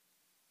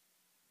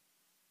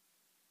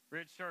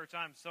Ridge Church,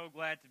 I'm so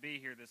glad to be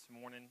here this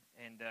morning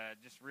and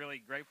just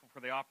really grateful for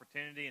the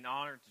opportunity and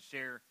honor to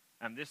share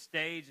this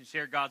stage and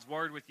share God's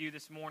Word with you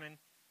this morning.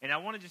 And I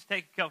want to just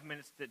take a couple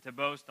minutes to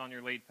boast on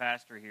your lead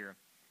pastor here.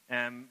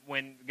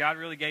 When God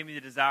really gave me the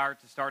desire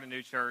to start a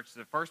new church,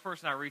 the first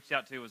person I reached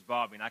out to was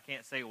Bobby, and I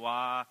can't say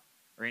why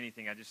or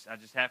anything. I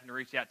just happened to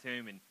reach out to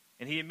him,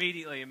 and he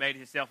immediately made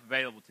himself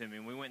available to me.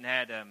 And we went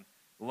and had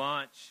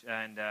lunch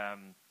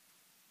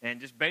and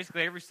just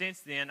basically ever since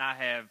then, I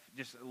have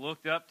just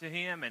looked up to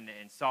him and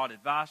sought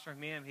advice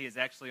from him. He is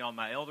actually on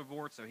my elder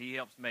board, so he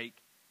helps make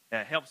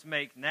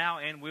now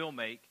and will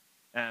make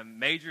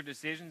major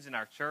decisions in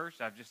our church.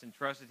 I've just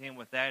entrusted him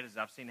with that as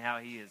I've seen how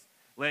he has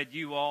led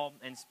you all.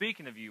 And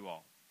speaking of you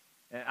all,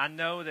 I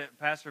know that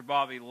Pastor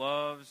Bobby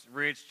loves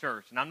Ridge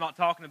Church. And I'm not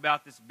talking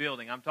about this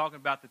building. I'm talking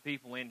about the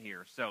people in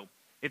here. So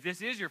if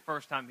this is your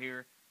first time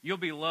here, you'll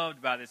be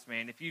loved by this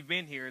man. If you've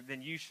been here,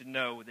 then you should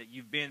know that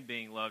you've been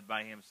being loved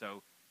by him.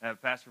 So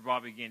Pastor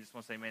Bobby, again, just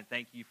want to say, man,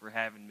 thank you for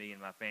having me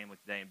and my family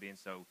today and being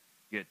so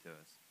good to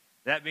us.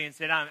 That being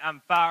said,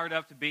 I'm fired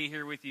up to be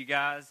here with you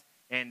guys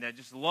and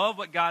just love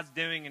what God's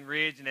doing in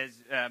Ridge. And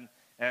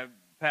as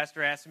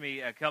Pastor asked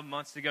me a couple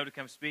months ago to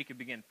come speak and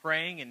begin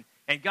praying,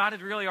 and God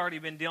had really already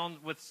been dealing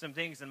with some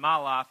things in my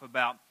life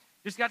about,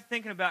 just got to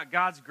thinking about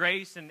God's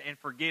grace and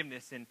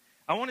forgiveness. And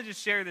I want to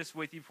just share this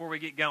with you before we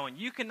get going.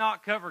 You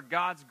cannot cover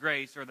God's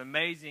grace or the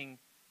amazing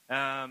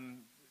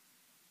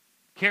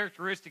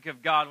characteristic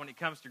of God when it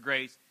comes to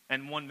grace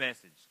in one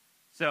message.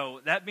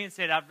 So that being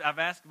said, I've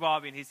asked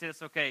Bobby, and he said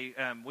it's okay.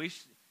 We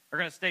are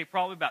going to stay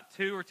probably about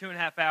 2 or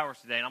 2.5 hours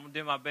today, and I'm going to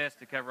do my best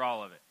to cover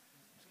all of it.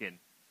 Just kidding.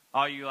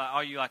 All you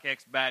like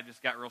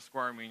ex-Baptists got real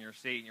squirmy in your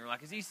seat, and you're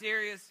like, is he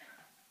serious?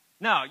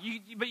 No,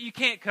 but you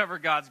can't cover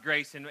God's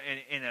grace in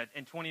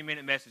a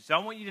 20-minute message. So I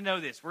want you to know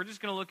this. We're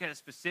just going to look at a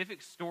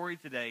specific story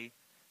today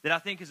that I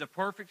think is a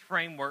perfect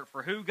framework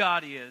for who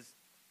God is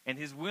and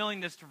his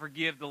willingness to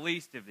forgive the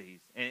least of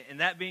these.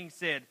 And that being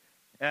said,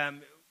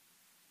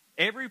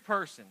 every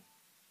person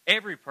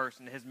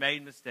has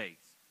made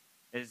mistakes.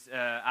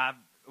 I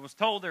was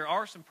told there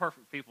are some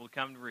perfect people to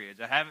come to Ridge.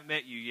 I haven't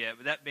met you yet,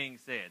 but that being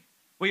said,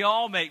 we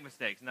all make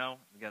mistakes. No,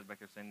 the guys back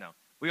there saying no.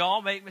 We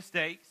all make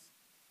mistakes.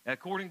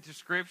 According to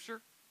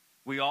Scripture,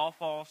 we all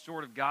fall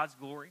short of God's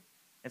glory.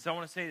 And so I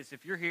want to say this.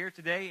 If you're here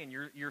today and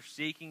you're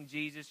seeking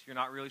Jesus, you're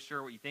not really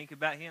sure what you think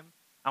about him,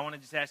 I want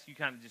to just ask you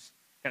kind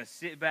of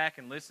sit back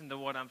and listen to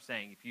what I'm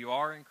saying. If you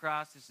are in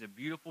Christ, this is a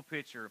beautiful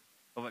picture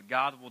of what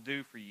God will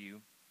do for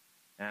you.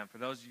 For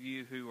those of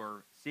you who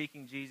are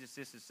seeking Jesus,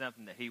 this is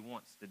something that he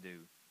wants to do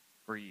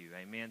for you.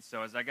 Amen.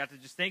 So as I got to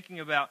just thinking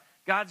about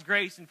God's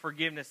grace and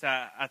forgiveness,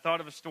 I thought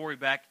of a story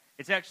back.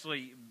 It's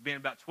actually been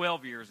about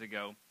 12 years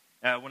ago.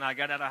 When I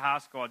got out of high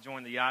school, I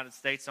joined the United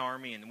States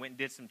Army and went and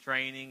did some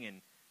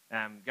training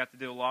and got to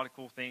do a lot of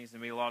cool things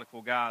and meet a lot of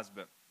cool guys.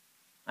 But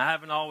I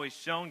haven't always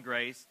shown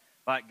grace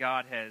like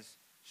God has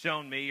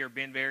shown me or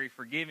been very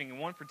forgiving. And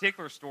one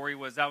particular story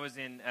was I was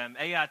in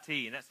AIT,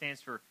 and that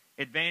stands for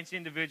Advanced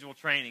Individual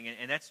Training.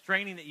 And that's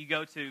training that you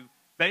go to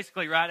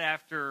basically right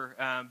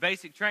after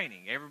basic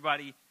training.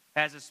 Everybody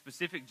has a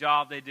specific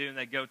job they do, and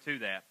they go to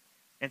that.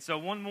 And so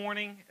one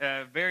morning,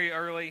 very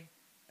early,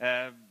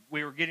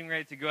 we were getting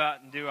ready to go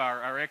out and do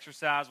our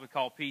exercise we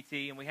call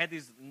PT. And we had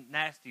these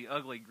nasty,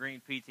 ugly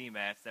green PT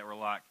mats that were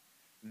like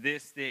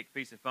this thick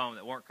piece of foam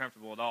that weren't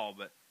comfortable at all,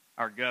 but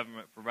our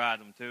government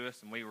provided them to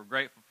us, and we were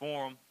grateful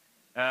for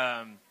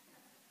them.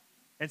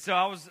 And so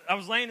I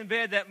was laying in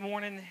bed that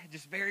morning,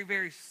 just very,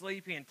 very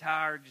sleepy and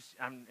tired.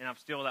 I'm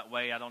still that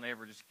way. I don't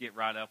ever just get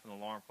right up when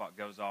the alarm clock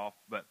goes off.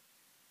 But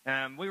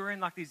we were in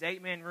like these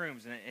 8-man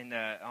rooms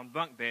on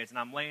bunk beds, and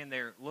I'm laying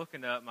there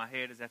looking up. My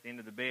head is at the end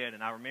of the bed,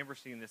 and I remember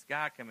seeing this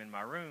guy come in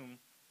my room,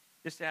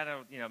 just out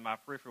of my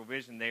peripheral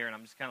vision there, and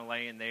I'm just kind of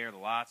laying there. The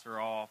lights are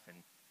off, and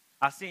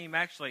I see him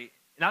actually.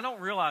 And I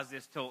don't realize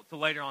this till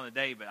later on in the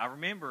day, but I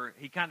remember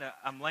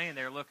I'm laying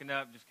there looking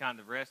up, just kind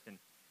of resting,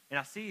 and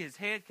I see his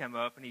head come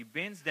up, and he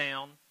bends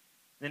down,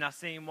 then I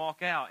see him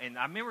walk out, and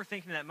I remember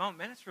thinking in that moment,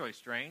 man, that's really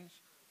strange.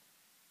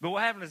 But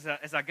what happened is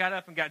as I got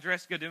up and got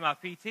dressed to go do my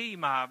PT,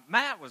 my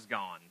mat was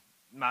gone.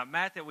 My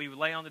mat that we would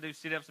lay on to do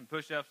sit-ups and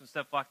push-ups and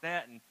stuff like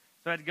that, and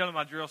so I had to go to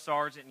my drill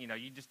sergeant,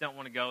 and you just don't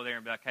want to go there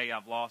and be like, hey,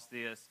 I've lost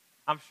this.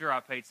 I'm sure I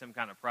paid some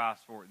kind of price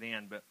for it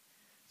then, but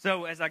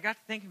so as I got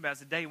to thinking about it, as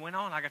the day went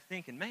on, I got to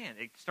thinking, man,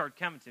 it started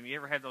coming to me. You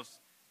ever have those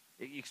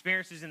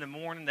experiences in the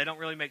morning? They don't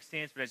really make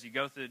sense, but as you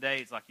go through the day,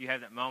 it's like you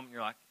have that moment,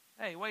 you're like,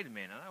 hey, wait a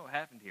minute, I know what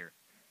happened here.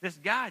 This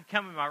guy had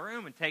come in my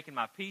room and taken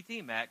my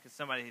PT mat because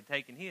somebody had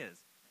taken his.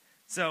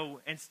 So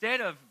instead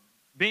of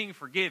being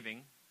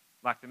forgiving,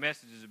 like the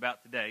message is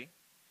about today,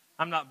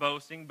 I'm not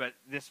boasting, but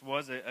this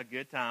was a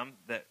good time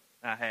that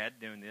I had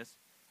doing this.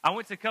 I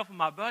went to a couple of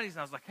my buddies, and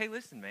I was like, hey,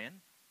 listen,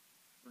 man.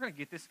 We're going to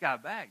get this guy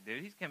back,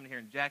 dude. He's coming here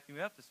and jacked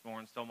me up this morning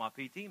and stole my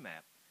PT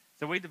mat.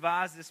 So we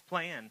devised this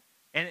plan.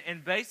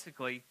 And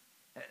basically,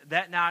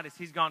 that night as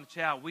he's gone to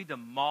chow, we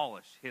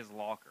demolish his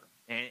locker.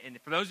 And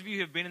for those of you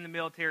who have been in the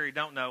military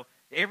don't know,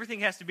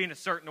 everything has to be in a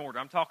certain order.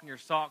 I'm talking your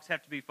socks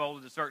have to be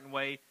folded a certain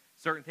way.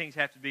 certain things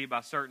have to be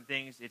by certain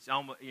things. It's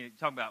almost,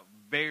 talking about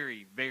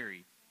very,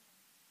 very,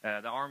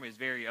 the Army is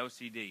very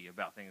OCD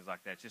about things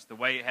like that. It's just the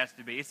way it has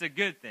to be. It's a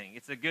good thing.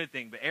 It's a good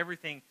thing, but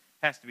everything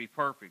has to be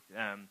perfect.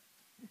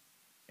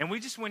 And we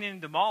just went in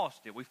and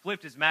demolished it. We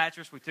flipped his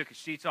mattress. We took his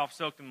sheets off,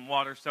 soaked them in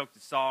water, soaked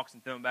his socks,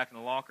 and threw them back in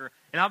the locker.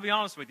 And I'll be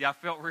honest with you, I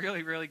felt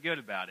really, really good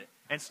about it.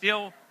 And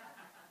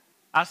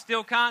I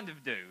still kind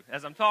of do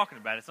as I'm talking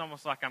about it. It's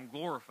almost like I'm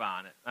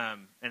glorifying it,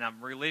 and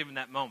I'm reliving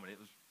that moment.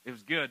 It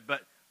was good.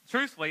 But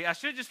truthfully, I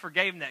should have just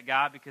forgave that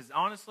guy because,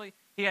 honestly,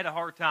 he had a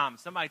hard time.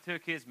 Somebody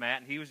took his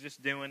mat, and he was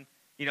just doing,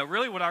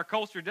 really what our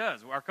culture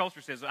does. Our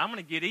culture says, well, I'm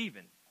going to get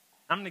even.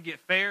 I'm going to get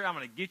fair. I'm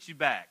going to get you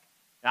back.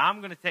 Now, I'm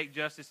going to take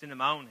justice into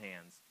my own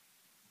hands.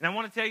 And I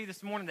want to tell you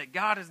this morning that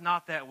God is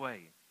not that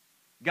way.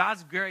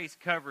 God's grace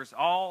covers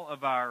all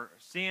of our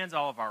sins,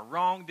 all of our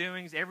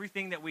wrongdoings,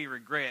 everything that we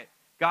regret.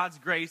 God's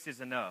grace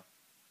is enough.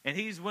 And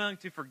He's willing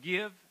to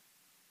forgive.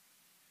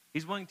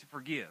 He's willing to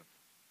forgive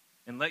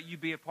and let you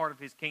be a part of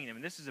His kingdom.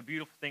 And this is a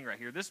beautiful thing right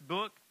here. This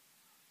book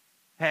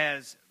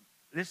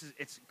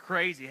it's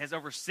crazy. It has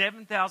over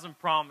 7,000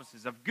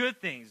 promises of good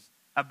things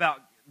about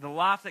the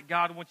life that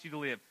God wants you to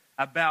live,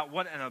 about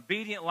what an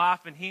obedient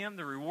life in Him,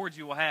 the rewards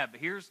you will have.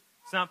 But here's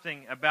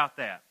something about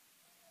that.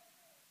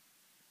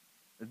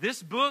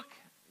 This book,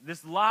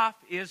 this life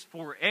is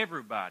for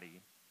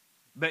everybody,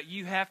 but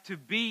you have to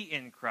be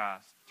in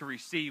Christ to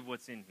receive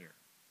what's in here.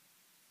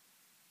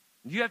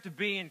 You have to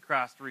be in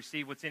Christ to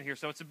receive what's in here.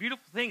 So it's a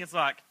beautiful thing. It's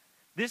like,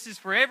 this is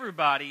for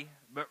everybody,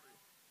 but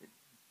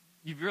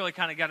you've really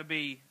kind of got to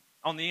be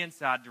on the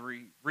inside to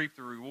reap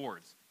the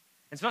rewards.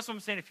 And so that's what I'm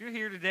saying. If you're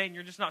here today and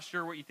you're just not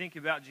sure what you think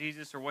about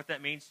Jesus or what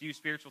that means to you,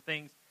 spiritual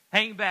things,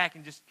 hang back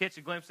and just catch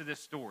a glimpse of this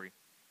story.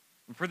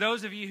 And for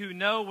those of you who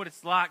know what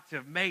it's like to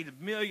have made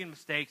a million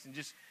mistakes and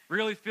just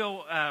really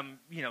feel,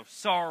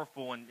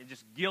 sorrowful and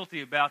just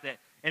guilty about that,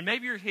 and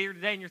maybe you're here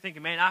today and you're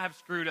thinking, man, I have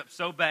screwed up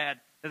so bad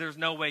that there's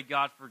no way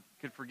God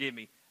could forgive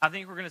me. I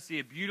think we're going to see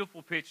a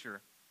beautiful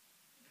picture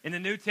in the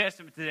New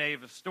Testament today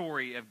of a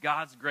story of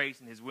God's grace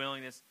and His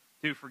willingness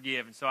to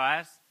forgive. And so I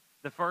asked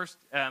the first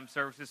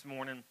service this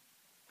morning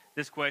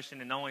this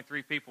question, and only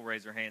 3 people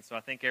raised their hands. So I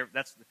think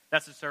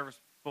that's a service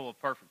full of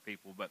perfect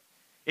people. But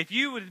if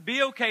you would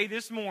be okay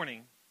this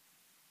morning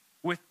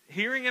with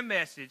hearing a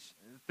message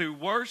through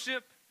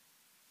worship,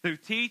 through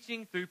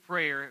teaching, through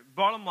prayer,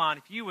 bottom line,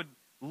 if you would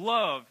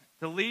love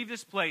to leave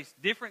this place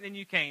different than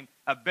you came,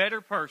 a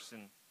better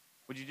person,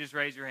 would you just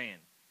raise your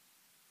hand?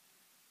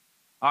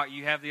 All right,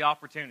 you have the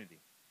opportunity.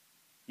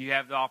 You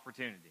have the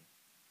opportunity.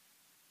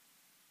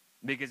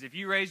 Because if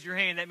you raise your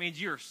hand, that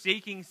means you are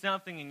seeking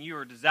something and you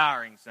are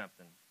desiring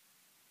something.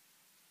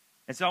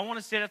 And so I want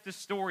to set up this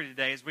story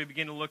today as we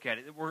begin to look at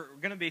it. We're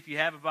going to be, if you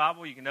have a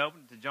Bible, you can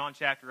open it to John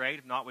chapter 8.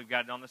 If not, we've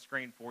got it on the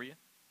screen for you.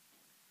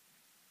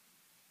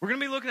 We're going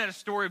to be looking at a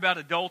story about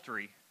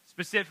adultery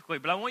specifically,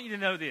 but I want you to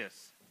know this.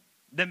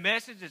 The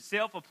message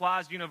itself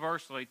applies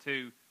universally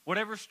to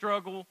whatever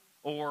struggle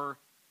or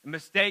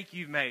mistake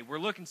you've made. We're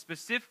looking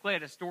specifically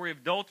at a story of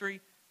adultery,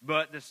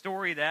 but the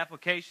story, the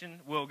application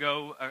will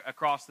go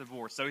across the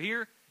board. So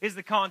here is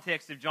the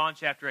context of John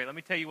chapter 8. Let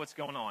me tell you what's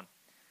going on.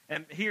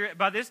 And here,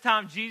 by this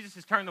time, Jesus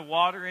has turned the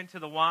water into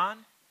the wine.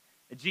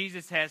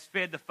 Jesus has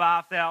fed the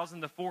 5,000,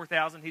 the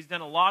 4,000. He's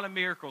done a lot of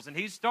miracles, and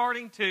He's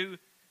starting to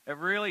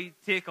really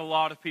tick a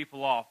lot of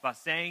people off by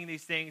saying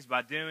these things,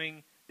 by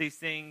doing these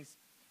things.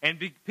 And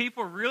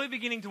people are really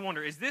beginning to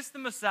wonder, is this the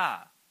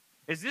Messiah?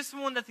 Is this the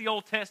one that the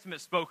Old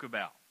Testament spoke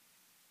about?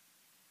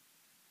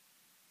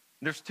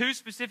 There's 2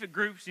 specific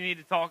groups we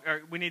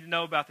need to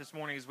know about this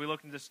morning as we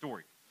look into this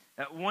story.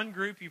 One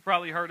group you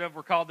probably heard of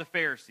were called the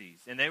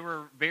Pharisees, and they were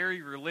a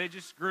very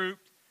religious group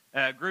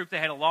that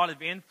had a lot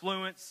of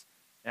influence.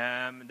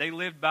 They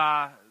lived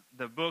by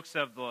the books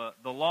of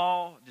the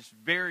law, just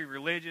very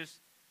religious.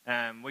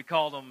 We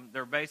call them,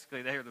 they're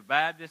the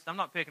Baptists. I'm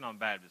not picking on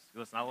Baptists.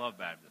 Listen, I love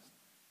Baptists.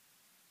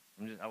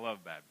 I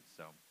love Baptists.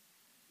 So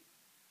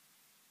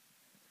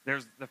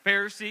there's the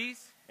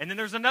Pharisees, and then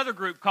there's another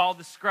group called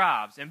the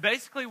scribes. And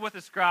basically what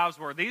the scribes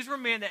were, these were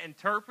men that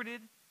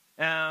interpreted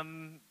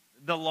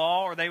the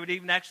law, or they would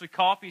even actually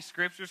copy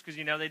scriptures because,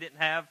 they didn't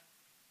have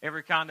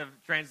every kind of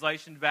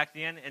translation back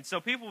then. And so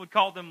people would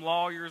call them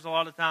lawyers a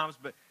lot of times.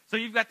 But so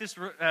you've got this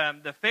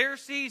the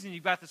Pharisees and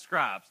you've got the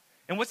scribes.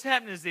 And what's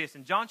happening is this.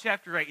 In John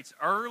chapter 8, it's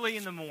early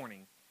in the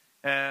morning.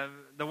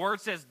 The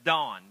word says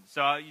dawn.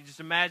 So you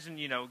just imagine,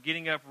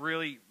 getting up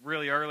really,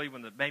 really early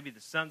when maybe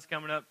the sun's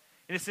coming up.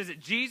 And it says that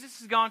Jesus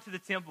has gone to the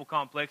temple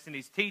complex and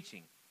He's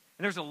teaching.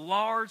 And there's a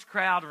large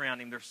crowd around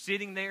Him. They're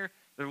sitting there.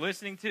 They're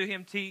listening to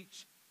Him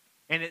teach.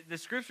 And the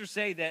scriptures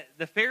say that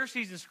the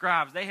Pharisees and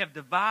scribes, they have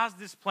devised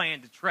this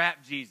plan to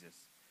trap Jesus.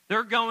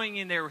 They're going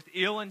in there with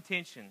ill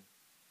intention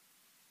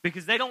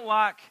because they don't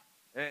like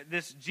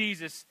this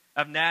Jesus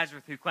of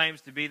Nazareth who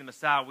claims to be the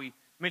Messiah. We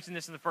mentioned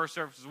this in the first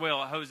service as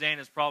well. Hosanna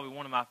is probably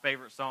one of my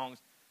favorite songs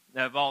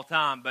of all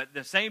time. But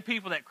the same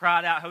people that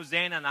cried out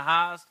Hosanna in the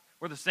highest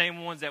were the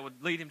same ones that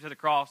would lead Him to the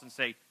cross and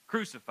say,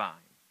 crucify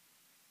Him.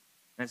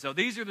 And so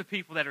these are the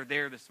people that are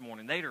there this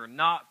morning. They are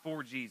not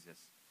for Jesus.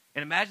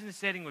 And imagine the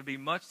setting would be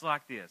much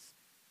like this.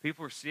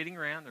 People are sitting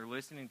around, they're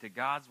listening to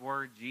God's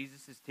word,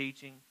 Jesus is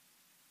teaching.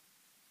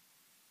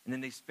 And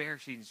then these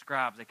Pharisees and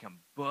scribes, they come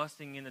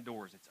busting in the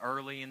doors. It's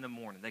early in the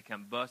morning. They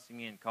come busting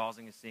in,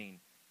 causing a scene.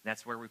 And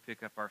that's where we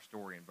pick up our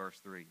story in verse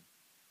 3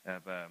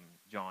 of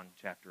John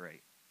chapter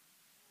 8.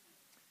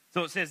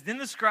 So it says, then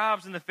the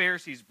scribes and the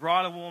Pharisees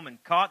brought a woman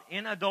caught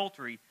in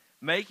adultery,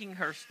 making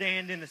her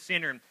stand in the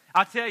center. And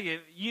I tell you,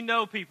 you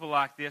know people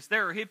like this.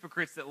 There are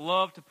hypocrites that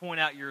love to point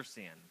out your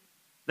sin.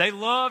 They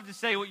love to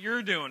say what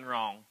you're doing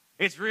wrong.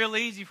 It's real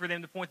easy for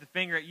them to point the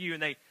finger at you.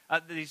 And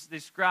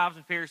these scribes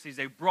and Pharisees,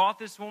 they brought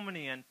this woman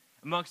in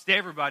amongst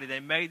everybody. They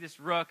made this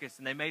ruckus,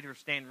 and they made her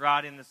stand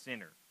right in the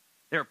center.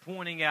 They're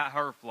pointing out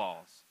her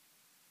flaws.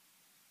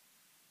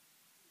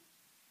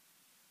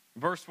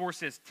 Verse 4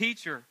 says,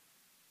 teacher,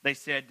 they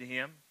said to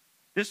him,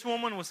 this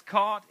woman was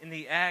caught in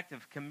the act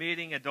of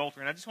committing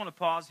adultery. And I just want to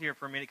pause here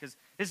for a minute because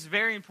this is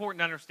very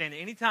important to understand.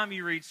 Anytime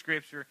you read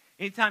Scripture,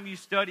 anytime you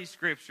study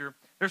Scripture,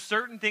 there's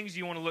certain things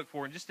you want to look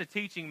for. And just a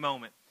teaching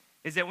moment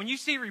is that when you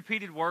see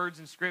repeated words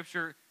in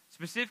Scripture,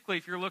 specifically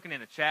if you're looking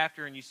at a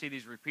chapter and you see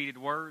these repeated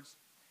words,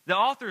 the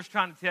author is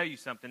trying to tell you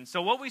something.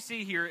 So what we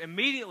see here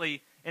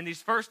immediately in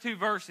these first two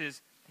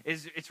verses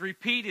is it's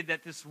repeated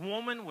that this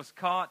woman was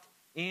caught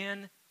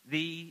in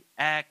the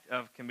act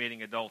of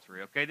committing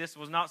adultery. Okay, this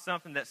was not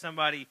something that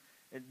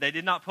they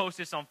did not post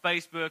this on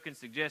Facebook and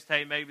suggest,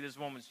 hey, maybe this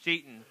woman's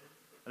cheating.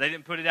 They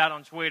didn't put it out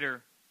on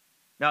Twitter.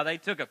 No, they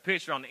took a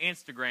picture on the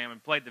Instagram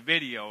and played the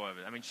video of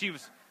it. I mean,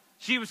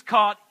 she was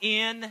caught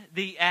in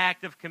the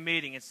act of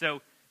committing. And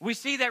so we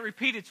see that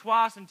repeated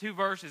twice in two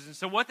verses. And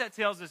so what that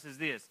tells us is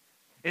this,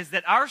 is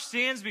that our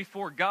sins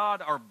before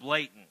God are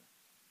blatant.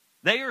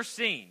 They are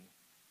seen.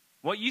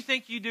 What you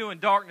think you do in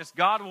darkness,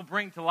 God will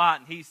bring to light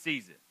and He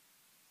sees it.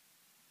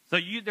 So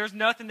there's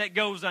nothing that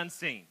goes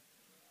unseen.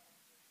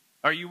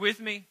 Are you with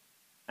me?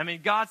 I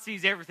mean, God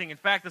sees everything. In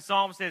fact, the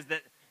psalm says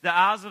that the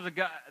eyes of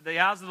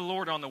the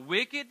Lord are on the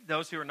wicked,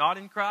 those who are not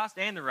in Christ,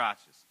 and the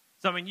righteous.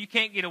 So, I mean, you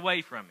can't get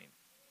away from Him.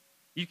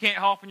 You can't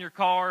hop in your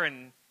car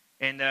and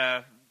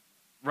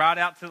ride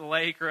out to the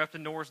lake or up to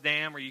Norris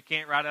Dam, or you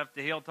can't ride up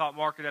to Hilltop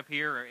Market up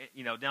here,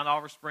 or down to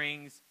Oliver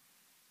Springs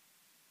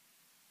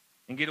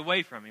and get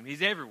away from Him.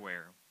 He's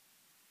everywhere.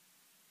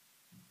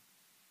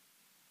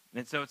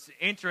 And so it's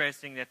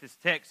interesting that this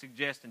text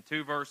suggests in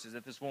two verses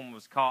that this woman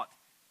was caught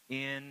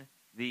in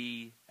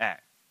the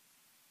act.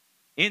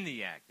 In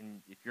the act.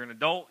 And if you're an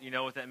adult, you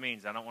know what that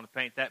means. I don't want to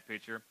paint that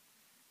picture.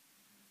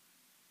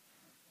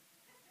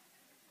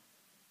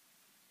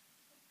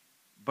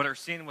 But her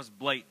sin was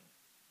blatant.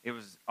 It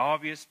was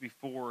obvious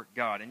before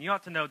God. And you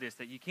ought to know this,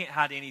 that you can't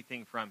hide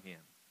anything from Him.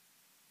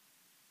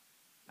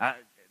 A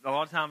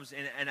lot of times,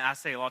 and I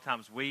say a lot of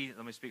times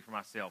let me speak for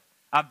myself.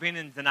 I've been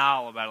in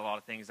denial about a lot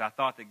of things. I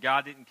thought that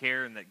God didn't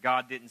care and that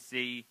God didn't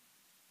see.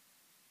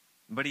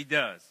 But He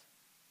does.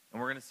 And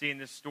we're going to see in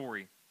this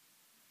story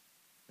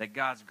that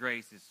God's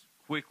grace is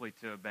quickly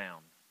to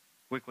abound.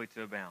 Quickly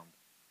to abound.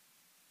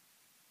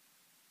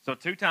 So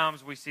 2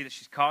 times we see that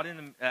she's caught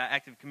in the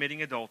act of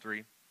committing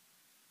adultery.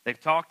 They've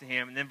talked to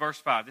him. And then verse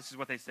 5, this is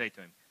what they say to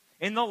him.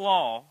 In the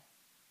law,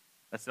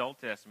 that's the Old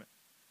Testament,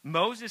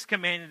 Moses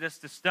commanded us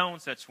to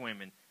stone such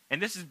women.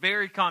 And this is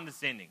very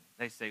condescending.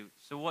 They say,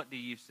 so what do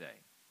you say?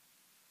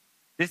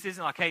 This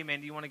isn't like, hey,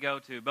 man, do you want to go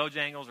to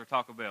Bojangles or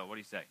Taco Bell? What do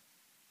you say?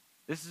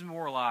 This is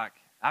more like,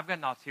 I've got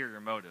an ulterior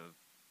motive.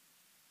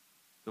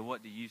 So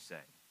what do you say?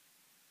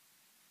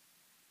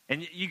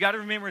 And you got to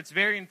remember, it's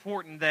very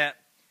important that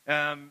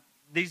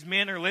these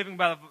men are living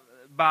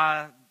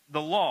by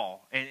the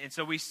law. And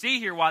so we see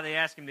here why they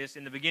ask him this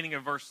in the beginning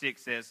of verse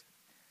 6 says,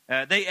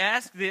 they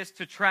ask this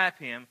to trap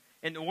him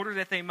in order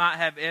that they might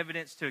have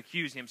evidence to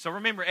accuse him. So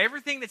remember,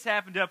 everything that's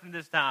happened up to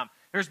this time,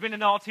 there's been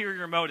an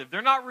ulterior motive.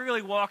 They're not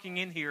really walking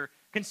in here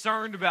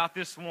concerned about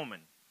this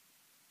woman.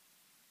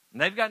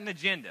 And they've got an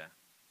agenda.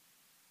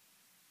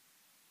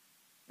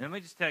 And let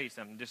me just tell you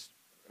something, just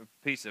a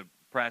piece of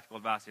practical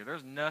advice here.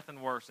 There's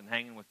nothing worse than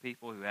hanging with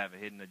people who have a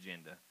hidden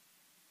agenda.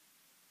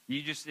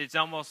 It's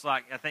almost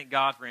like, I thank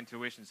God for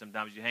intuition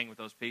sometimes. You hang with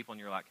those people and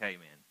you're like, hey,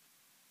 man,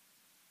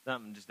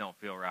 something just don't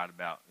feel right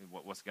about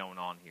what's going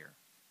on here.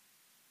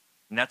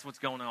 And that's what's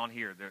going on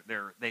here.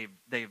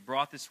 They've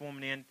brought this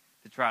woman in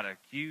to try to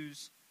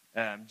accuse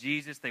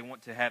Jesus. They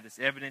want to have this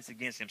evidence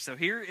against him. So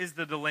here is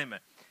the dilemma.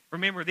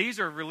 Remember, these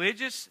are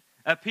religious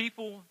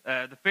people,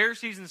 the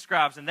Pharisees and the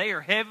scribes, and they are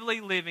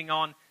heavily living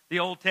on the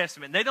Old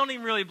Testament. They don't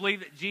even really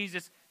believe that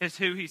Jesus is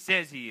who He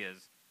says He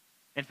is.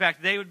 In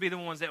fact, they would be the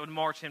ones that would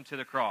march Him to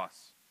the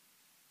cross.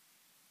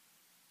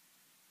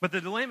 But the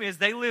dilemma is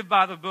they live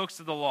by the books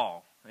of the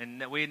law.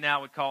 And we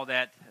now would call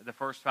that the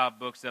first 5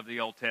 books of the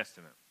Old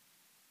Testament.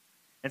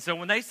 And so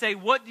when they say,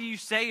 what do you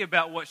say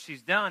about what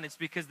she's done? It's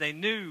because they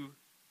knew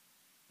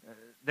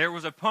there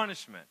was a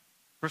punishment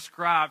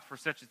prescribed for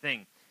such a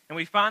thing. And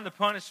we find the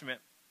punishment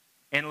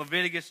in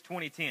Leviticus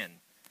 20:10.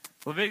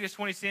 Leviticus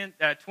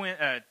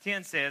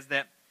 20:10 says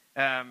that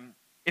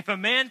if a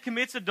man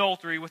commits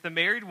adultery with a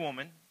married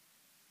woman,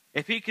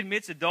 if he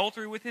commits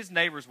adultery with his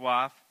neighbor's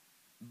wife,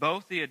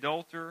 both the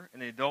adulterer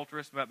and the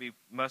adulteress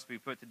must be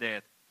put to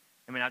death.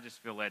 I mean, I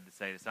just feel led to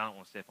say this. I don't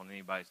want to step on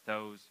anybody's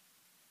toes.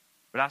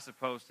 But I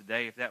suppose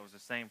today, if that was the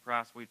same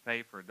price we'd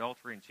pay for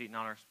adultery and cheating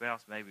on our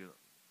spouse, maybe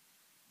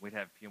we'd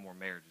have a few more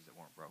marriages that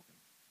weren't broken.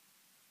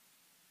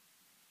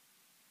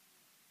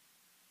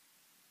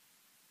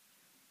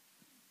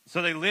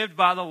 So they lived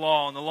by the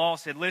law, and the law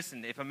said,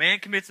 listen, if a man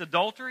commits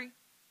adultery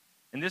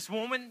and this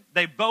woman,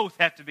 they both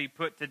have to be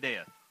put to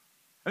death.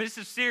 I mean, this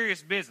is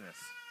serious business.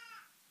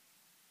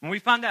 When we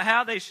find out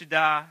how they should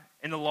die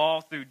in the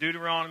law through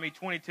Deuteronomy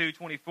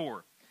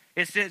 22:24,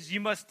 it says,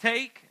 you must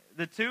take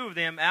the two of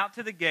them out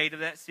to the gate of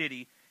that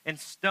city and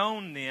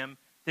stone them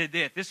to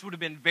death. This would have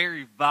been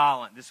very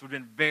violent. This would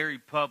have been very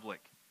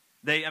public.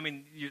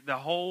 The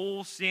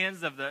whole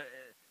sins of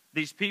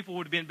these people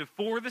would have been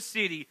before the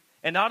city,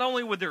 and not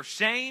only would their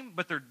shame,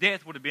 but their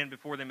death would have been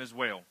before them as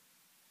well.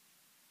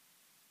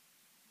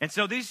 And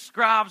so these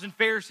scribes and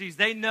Pharisees,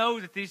 they know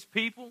that these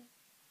people,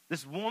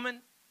 this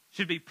woman,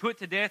 should be put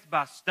to death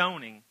by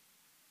stoning.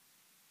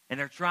 And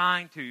they're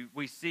trying to,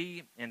 we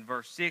see in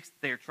verse 6,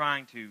 they're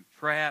trying to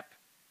trap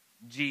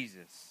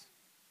Jesus.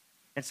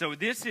 And so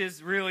this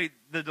is really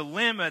the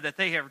dilemma that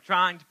they are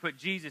trying to put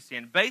Jesus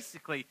in.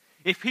 Basically,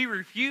 if he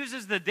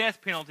refuses the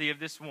death penalty of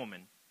this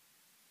woman,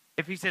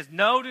 if he says,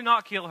 no, do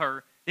not kill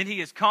her, then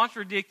he is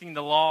contradicting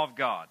the law of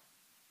God.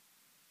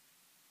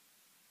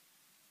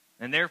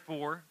 And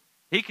therefore,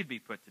 he could be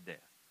put to death.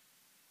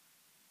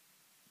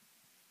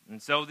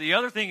 And so the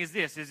other thing is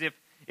this, is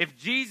if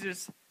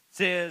Jesus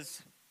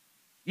says,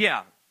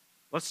 yeah,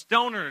 let's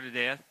stone her to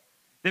death,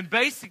 then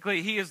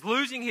basically he is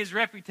losing his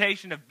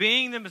reputation of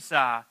being the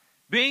Messiah,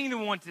 being the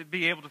one to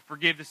be able to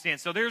forgive the sin.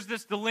 So there's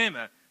this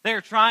dilemma. They are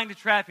trying to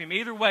trap him.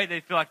 Either way, they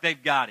feel like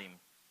they've got him.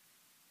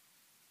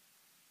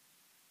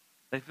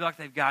 They feel like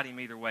they've got him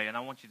either way. And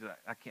I want you to,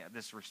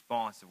 this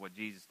response of what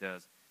Jesus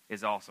does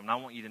is awesome. And I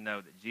want you to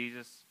know that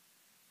Jesus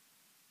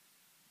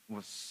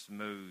was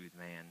smooth,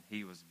 man.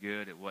 He was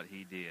good at what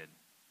he did.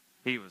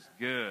 He was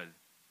good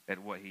at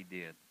what he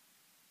did.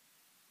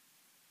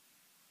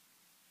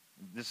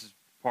 This is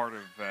part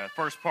of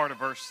first part of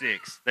verse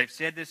 6. They've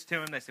said this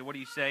to him. They said, what do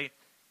you say?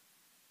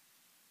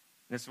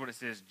 This is what it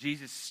says.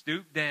 Jesus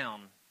stooped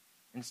down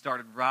and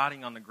started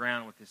writing on the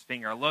ground with his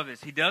finger. I love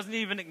this. He doesn't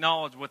even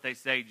acknowledge what they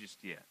say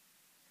just yet.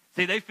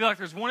 See, they feel like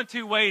there's one of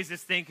two ways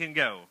this thing can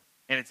go.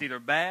 And it's either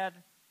bad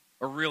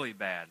or really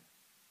bad.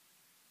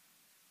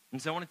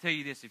 And so I want to tell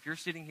you this. If you're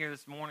sitting here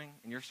this morning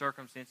and your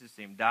circumstances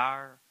seem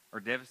dire or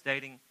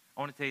devastating,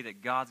 I want to tell you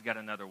that God's got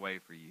another way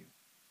for you.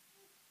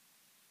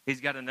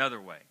 He's got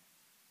another way.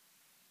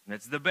 And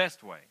it's the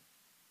best way.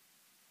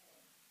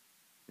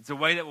 It's a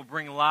way that will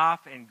bring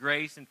life and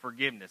grace and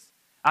forgiveness.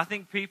 I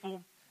think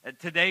people,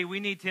 today we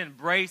need to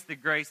embrace the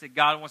grace that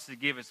God wants to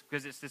give us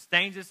because it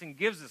sustains us and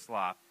gives us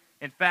life.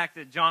 In fact,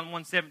 that John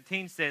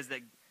 1:17 says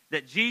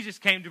that Jesus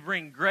came to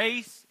bring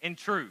grace and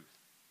truth.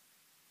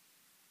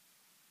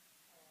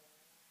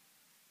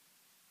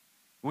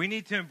 We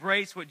need to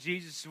embrace what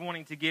Jesus is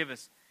wanting to give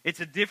us. It's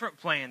a different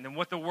plan than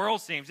what the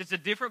world seems. It's a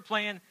different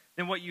plan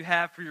than what you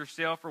have for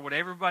yourself or what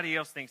everybody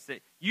else thinks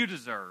that you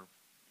deserve.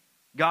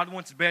 God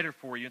wants better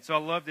for you. And so I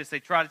love this. They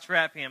try to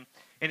trap him.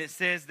 And it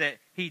says that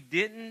he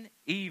didn't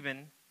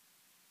even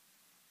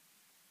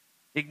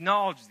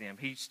acknowledge them.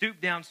 He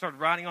stooped down and started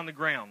writing on the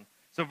ground.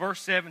 So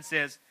verse 7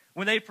 says,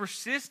 when they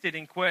persisted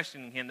in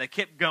questioning him, they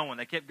kept going.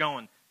 They kept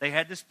going. They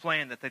had this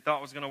plan that they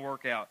thought was going to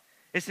work out.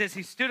 It says,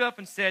 he stood up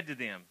and said to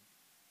them,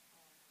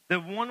 the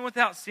one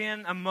without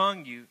sin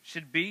among you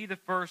should be the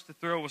first to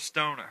throw a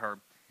stone at her.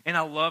 And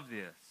I love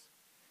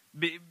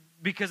this.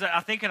 Because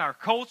I think in our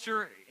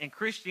culture, in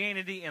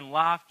Christianity, in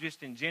life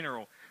just in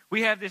general,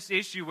 we have this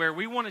issue where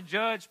we want to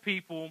judge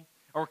people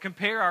or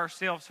compare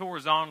ourselves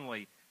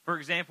horizontally. For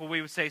example,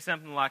 we would say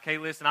something like, hey,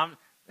 listen,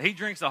 he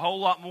drinks a whole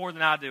lot more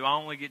than I do. I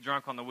only get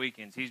drunk on the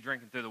weekends. He's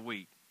drinking through the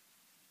week.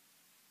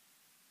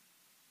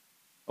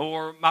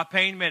 Or my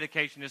pain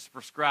medication is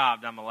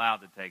prescribed. I'm allowed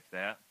to take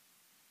that.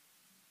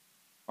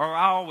 Or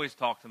I always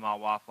talk to my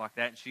wife like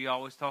that, and she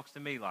always talks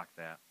to me like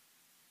that.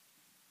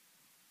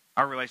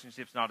 Our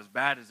relationship's not as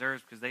bad as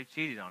theirs because they've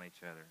cheated on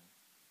each other.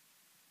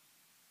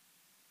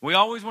 We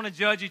always want to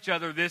judge each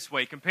other this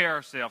way, compare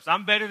ourselves.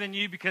 I'm better than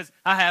you because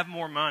I have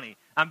more money.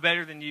 I'm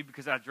better than you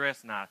because I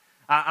dress nice.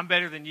 I'm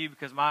better than you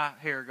because my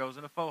hair goes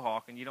in a faux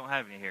hawk and you don't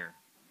have any hair.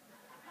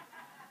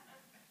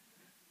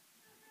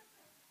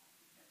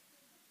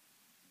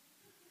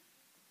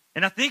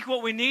 And I think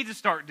what we need to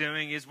start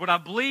doing is, what I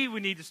believe we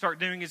need to start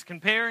doing is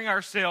comparing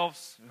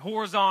ourselves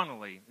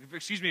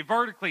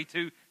vertically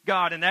to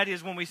God. And that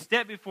is when we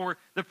step before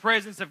the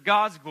presence of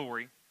God's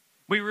glory,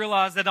 we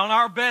realize that on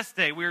our best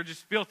day, we are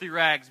just filthy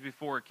rags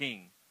before a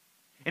king.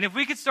 And if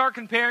we could start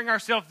comparing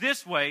ourselves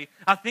this way,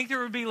 I think there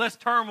would be less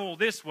turmoil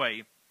this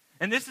way.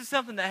 And this is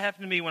something that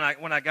happened to me when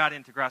I got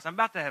into Christ. I'm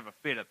about to have a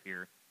fit up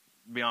here,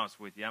 to be honest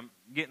with you. I'm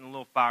getting a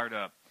little fired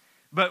up.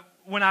 But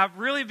when I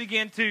really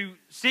began to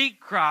seek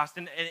Christ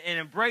and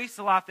embrace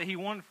the life that he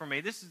wanted for me,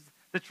 this is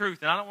the truth.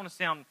 And I don't want to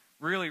sound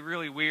really,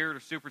 really weird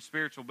or super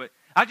spiritual, but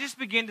I just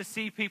began to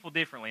see people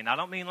differently. And I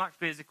don't mean like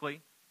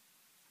physically.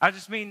 I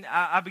just mean,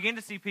 I begin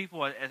to see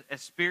people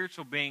as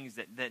spiritual beings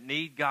that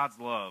need God's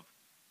love.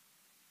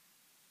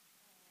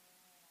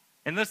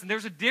 And listen,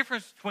 there's a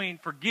difference between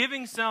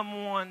forgiving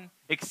someone,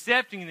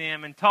 accepting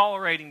them, and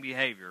tolerating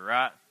behavior,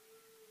 right?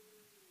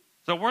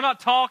 So we're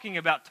not talking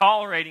about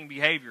tolerating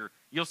behavior.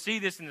 You'll see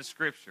this in the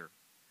Scripture.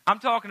 I'm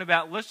talking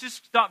about let's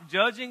just stop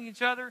judging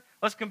each other.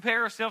 Let's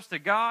compare ourselves to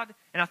God,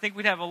 and I think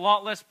we'd have a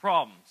lot less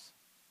problems.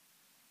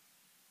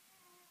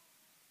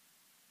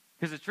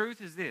 Because the truth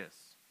is this.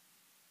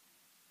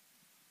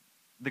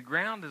 The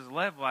ground is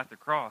level at the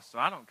cross, so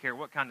I don't care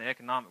what kind of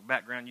economic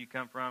background you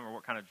come from or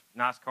what kind of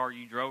nice car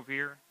you drove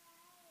here.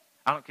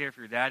 I don't care if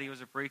your daddy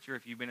was a preacher,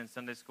 if you've been in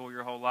Sunday school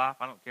your whole life.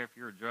 I don't care if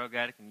you're a drug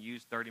addict and you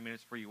used 30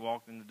 minutes before you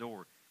walked in the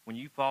door. When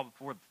you fall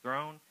before the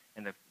throne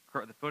and the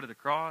foot of the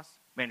cross,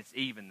 man, it's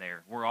even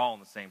there. We're all in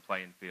the same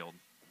playing field.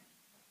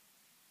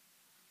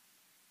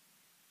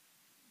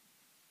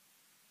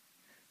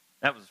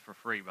 That was for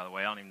free, by the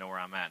way. I don't even know where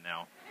I'm at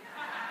now.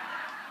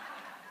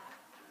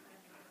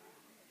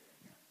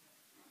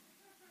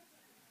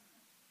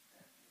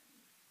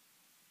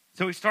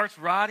 So he starts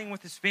writing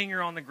with his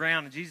finger on the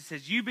ground, and Jesus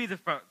says, you be the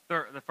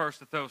first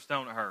to throw a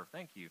stone at her.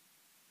 Thank you.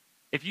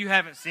 If you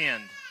haven't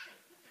sinned.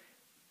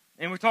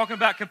 And we're talking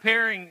about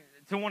comparing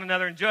to one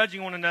another and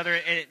judging one another.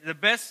 And the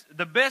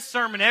best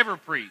sermon ever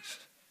preached,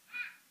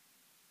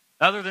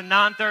 other than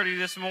 9:30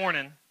 this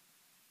morning,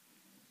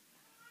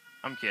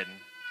 I'm kidding,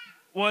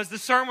 was the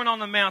Sermon on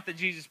the Mount that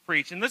Jesus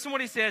preached. And listen to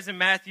what he says in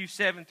Matthew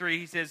 7:3.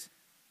 He says,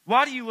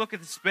 why do you look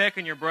at the speck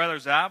in your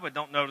brother's eye but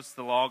don't notice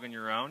the log in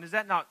your own? Is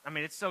that not, I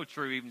mean, it's so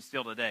true even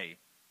still today.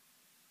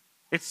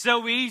 It's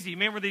so easy.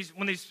 Remember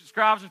when these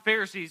scribes and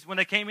Pharisees, when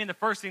they came in, the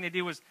first thing they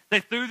did was they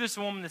threw this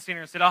woman in the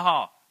center and said,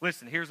 aha,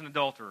 listen, here's an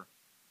adulterer.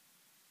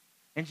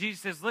 And Jesus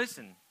says,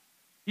 listen,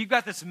 you've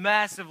got this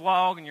massive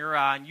log in your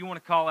eye and you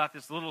want to call out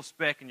this little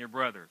speck in your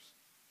brother's.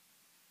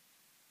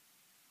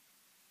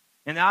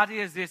 And the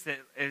idea is this, that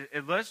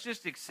let's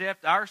just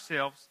accept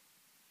ourselves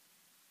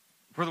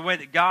for the way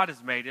that God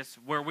has made us,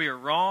 where we are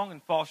wrong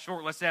and fall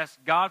short. Let's ask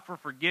God for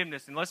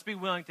forgiveness, and let's be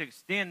willing to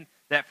extend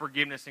that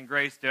forgiveness and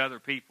grace to other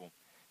people.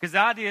 Because the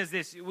idea is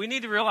this, we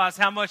need to realize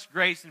how much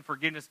grace and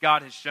forgiveness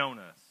God has shown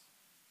us.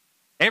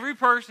 Every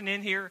person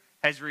in here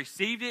has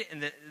received it,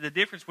 and the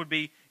difference would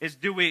be, is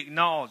do we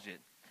acknowledge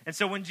it? And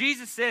so when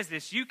Jesus says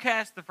this, you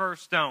cast the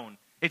first stone,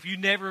 if you've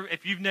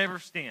never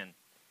sinned.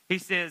 He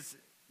says,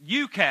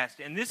 you cast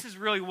it, and this is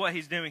really what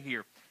he's doing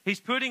here. He's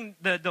putting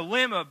the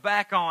dilemma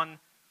back on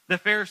the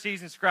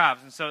Pharisees and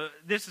scribes. And so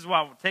this is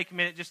why we'll take a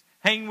minute. Just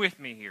hang with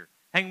me here.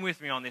 Hang with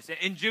me on this.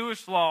 In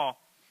Jewish law,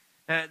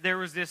 there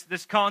was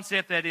this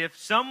concept that if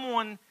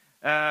someone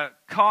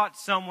caught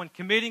someone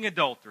committing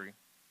adultery,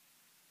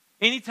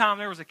 anytime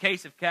there was a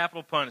case of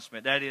capital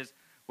punishment, that is,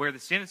 where the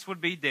sentence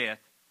would be death,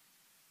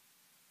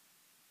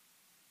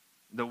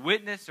 the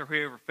witness or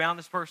whoever found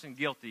this person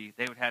guilty,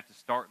 they would have to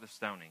start the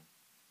stoning.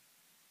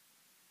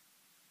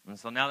 And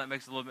so now that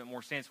makes a little bit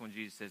more sense when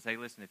Jesus says, hey,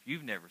 listen, if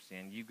you've never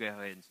sinned, you go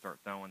ahead and start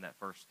throwing that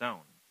first stone.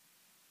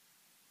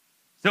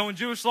 So in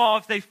Jewish law,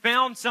 if they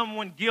found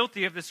someone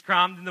guilty of this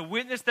crime, then the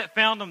witness that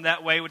found them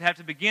that way would have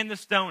to begin the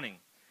stoning.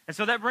 And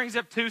so that brings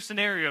up two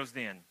scenarios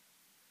then.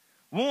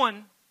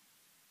 One,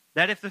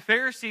 that if the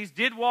Pharisees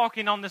did walk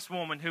in on this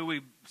woman who we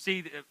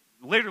see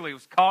literally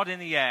was caught in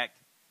the act,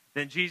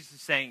 then Jesus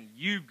is saying,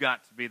 you've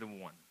got to be the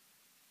one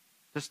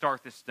to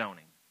start this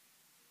stoning.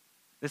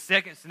 The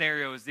second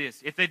scenario is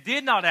this. If they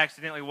did not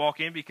accidentally walk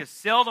in, because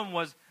seldom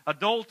was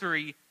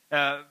adultery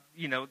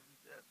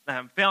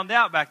found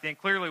out back then.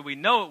 Clearly we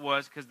know it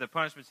was because the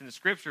punishment's in the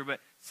Scripture,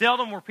 but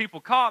seldom were people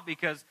caught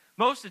because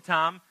most of the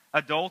time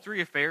adultery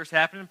affairs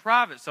happened in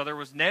private. So there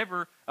was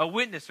never a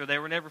witness or they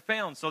were never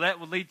found. So that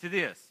would lead to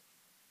this.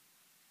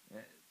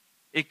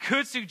 It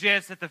could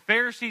suggest that the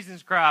Pharisees and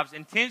scribes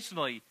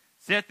intentionally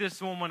set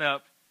this woman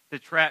up to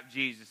trap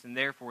Jesus, and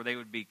therefore they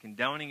would be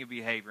condoning a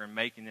behavior and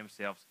making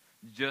themselves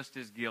just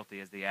as guilty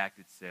as the act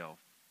itself.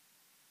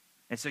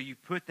 And so you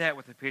put that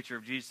with a picture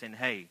of Jesus saying,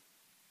 hey,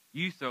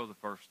 you throw the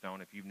first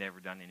stone if you've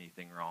never done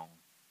anything wrong.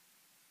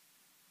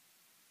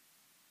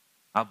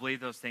 I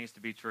believe those things to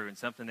be true. And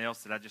something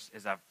else that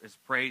as I've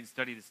prayed and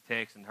studied this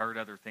text and heard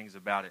other things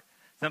about it,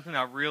 something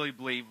I really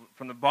believe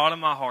from the bottom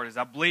of my heart is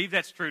I believe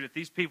that's true, that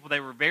these people, they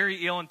were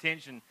very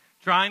ill-intentioned,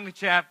 trying to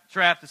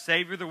trap the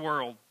Savior of the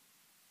world.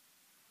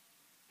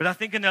 But I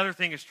think another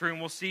thing is true, and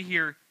we'll see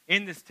here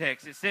in this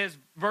text. It says,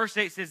 verse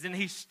 8 says, then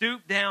he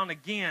stooped down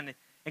again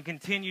and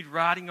continued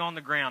writing on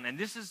the ground. And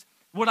this is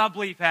what I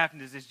believe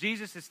happened is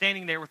Jesus is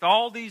standing there with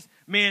all these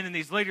men and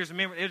these leaders.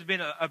 Remember, it has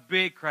been a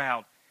big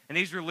crowd. And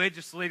these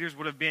religious leaders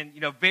would have been,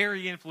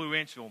 very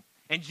influential.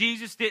 And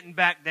Jesus didn't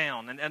back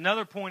down. And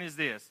another point is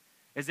this,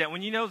 is that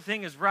when you know the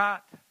thing is right,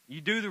 you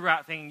do the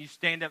right thing and you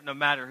stand up no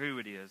matter who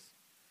it is.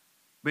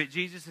 But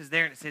Jesus is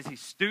there and it says he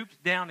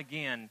stooped down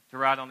again to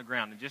write on the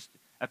ground. And just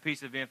a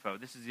piece of info,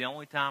 this is the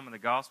only time in the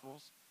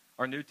Gospels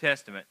or New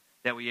Testament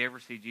that we ever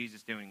see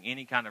Jesus doing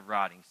any kind of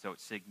writing. So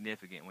it's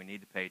significant. We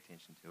need to pay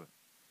attention to it.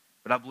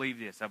 But I believe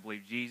this. I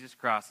believe Jesus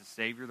Christ, the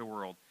Savior of the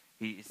world,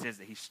 it says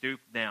that he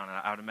stooped down. And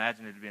I would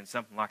imagine it would have been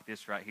something like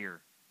this right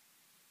here.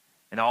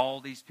 And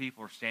all these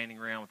people are standing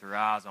around with their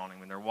eyes on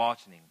him, and they're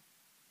watching him.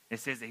 It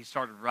says that he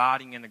started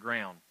writing in the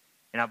ground.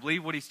 And I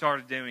believe what he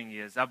started doing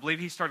is, I believe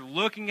he started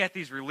looking at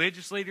these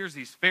religious leaders,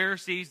 these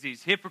Pharisees,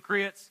 these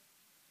hypocrites.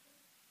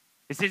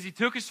 It says he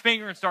took his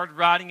finger and started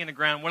writing in the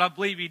ground. What I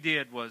believe he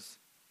did was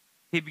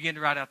he began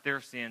to write out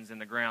their sins in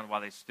the ground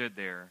while they stood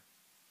there.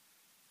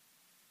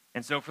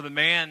 And so for the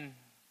man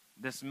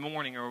this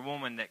morning or a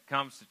woman that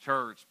comes to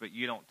church but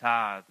you don't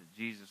tithe, that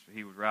Jesus,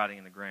 he was writing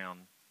in the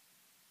ground,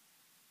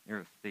 you're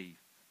a thief.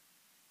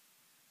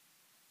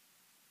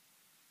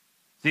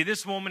 See,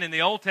 this woman in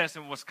the Old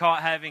Testament was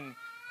caught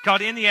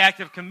in the act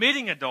of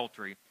committing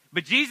adultery.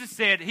 But Jesus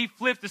said, he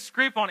flipped the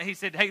script on it. He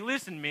said, hey,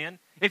 listen, men,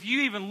 if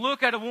you even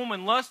look at a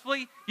woman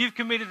lustfully, you've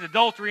committed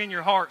adultery in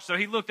your heart. So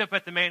he looked up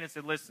at the man and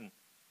said, listen,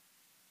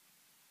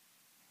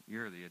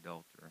 you're the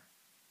adulterer.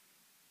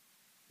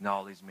 And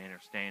all these men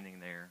are standing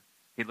there.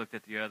 He looked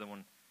at the other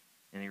one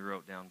and he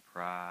wrote down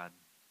pride.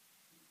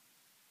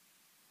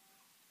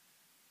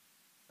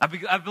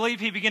 I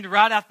believe he began to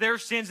write out their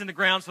sins in the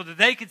ground so that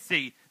they could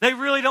see. They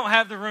really don't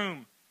have the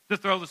room to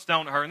throw the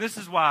stone at her. And this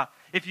is why,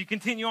 if you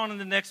continue on in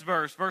the next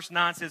verse, verse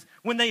 9 says,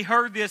 when they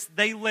heard this,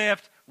 they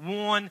left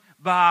one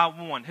by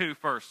one. Who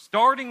first?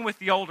 Starting with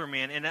the older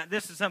men. And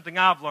this is something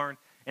I've learned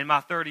in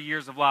my 30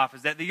 years of life,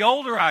 is that the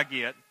older I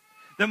get,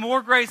 the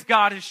more grace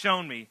God has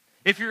shown me.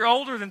 If you're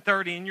older than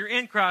 30 and you're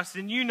in Christ,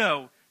 then you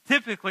know,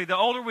 typically, the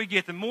older we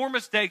get, the more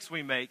mistakes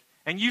we make.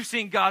 And you've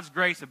seen God's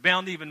grace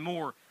abound even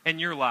more in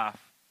your life.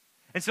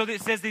 And so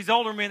it says these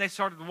older men, they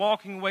started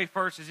walking away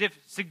first as if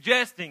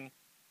suggesting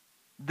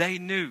they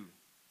knew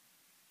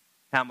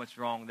how much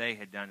wrong they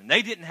had done. And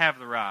they didn't have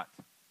the right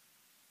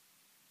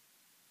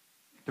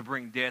to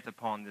bring death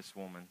upon this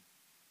woman.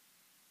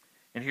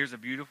 And here's a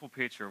beautiful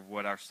picture of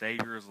what our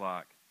Savior is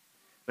like.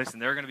 Listen,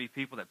 there are going to be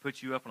people that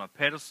put you up on a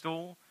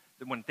pedestal.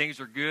 That when things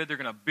are good, they're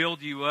going to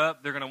build you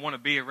up. They're going to want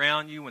to be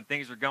around you. When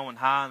things are going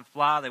high and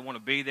fly, they want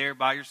to be there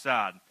by your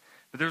side.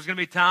 But there's going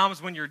to be times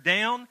when you're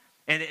down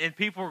and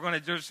people are going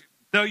to just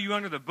throw you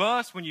under the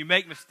bus. When you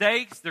make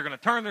mistakes, they're going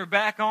to turn their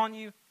back on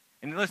you.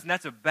 And listen,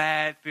 that's a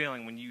bad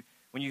feeling when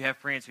you have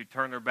friends who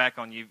turn their back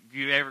on you. If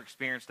you've ever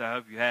experienced it, I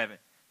hope you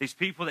haven't. These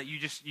people that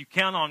you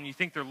count on, and you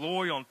think they're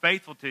loyal and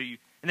faithful to you,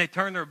 and they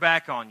turn their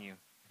back on you,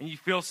 and you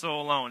feel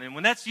so alone. And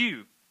when that's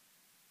you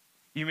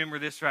remember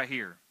this right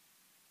here.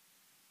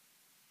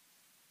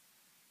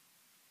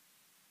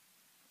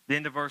 The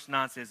end of verse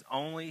 9 says,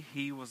 only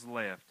he was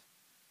left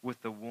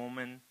with the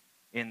woman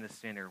in the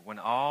center. When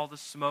all the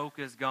smoke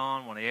is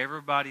gone, when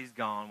everybody's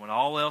gone, when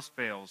all else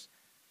fails,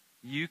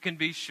 you can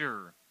be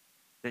sure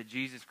that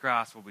Jesus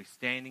Christ will be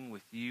standing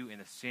with you in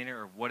the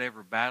center of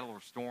whatever battle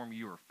or storm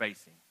you are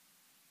facing.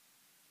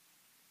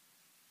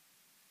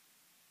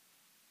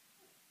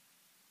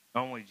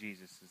 Only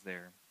Jesus is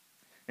there.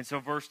 And so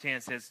verse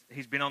 10 says,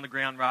 he's been on the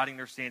ground writing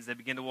their sins. They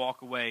begin to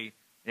walk away.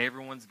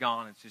 Everyone's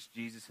gone. It's just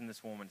Jesus and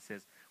this woman. It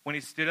says, when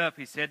he stood up,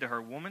 he said to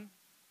her, woman,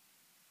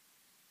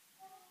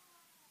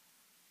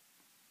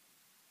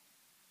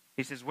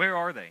 he says, where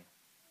are they?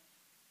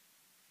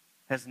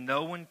 Has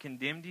no one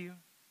condemned you?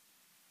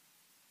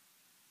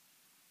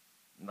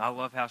 And I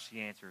love how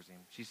she answers him.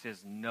 She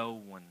says, no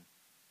one,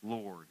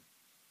 Lord.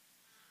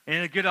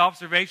 And a good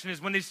observation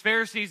is when these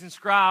Pharisees and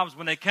scribes,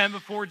 when they come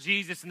before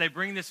Jesus and they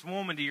bring this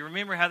woman, do you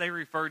remember how they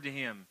referred to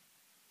him?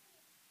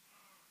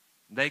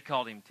 They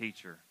called him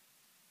teacher.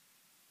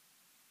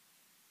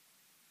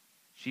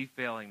 She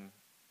fell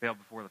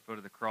before the foot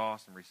of the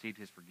cross and received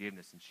his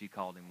forgiveness, and she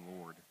called him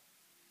Lord.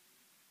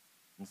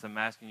 And so I'm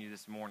asking you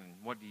this morning,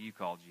 what do you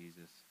call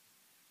Jesus?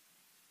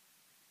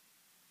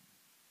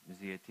 Is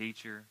he a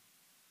teacher?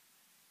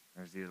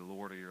 Or is he the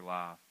Lord of your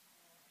life?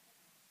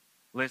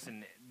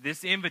 Listen,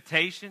 this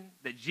invitation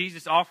that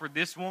Jesus offered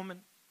this woman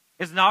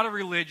is not a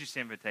religious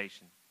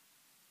invitation.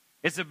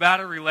 It's about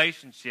a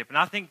relationship. And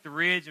I think the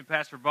Ridge and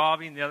Pastor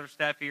Bobby and the other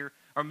staff here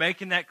are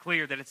making that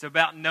clear, that it's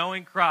about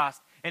knowing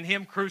Christ and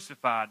him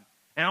crucified.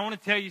 And I want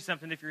to tell you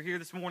something, if you're here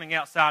this morning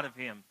outside of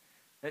him,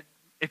 that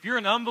if you're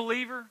an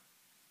unbeliever,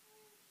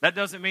 that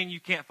doesn't mean you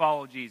can't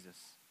follow Jesus.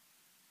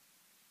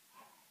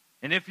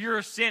 And if you're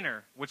a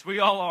sinner, which we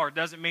all are,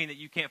 doesn't mean that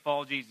you can't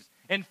follow Jesus.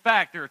 In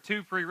fact, there are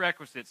two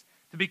prerequisites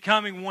to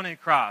becoming one in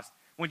Christ.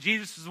 When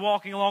Jesus was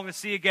walking along the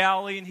Sea of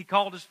Galilee and he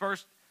called his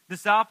first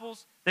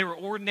disciples, they were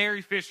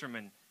ordinary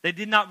fishermen. They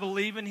did not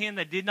believe in him.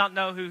 They did not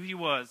know who he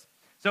was.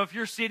 So if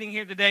you're sitting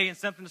here today and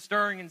something's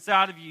stirring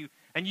inside of you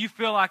and you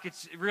feel like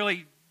it's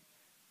really,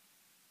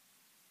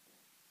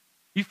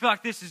 you feel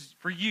like this is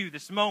for you,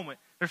 this moment,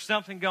 there's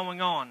something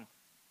going on.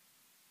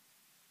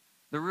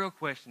 The real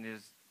question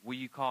is, will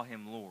you call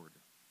him Lord?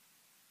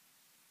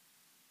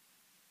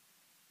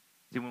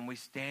 See, when we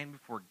stand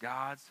before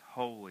God's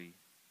holy,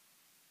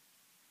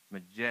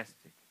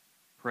 majestic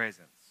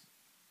presence,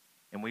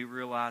 and we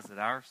realize that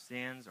our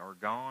sins are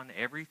gone,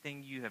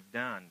 everything you have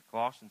done,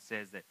 Colossians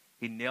says that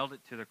he nailed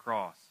it to the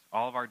cross,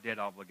 all of our debt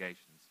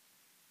obligations,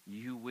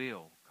 you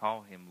will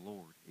call him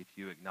Lord if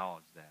you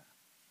acknowledge that.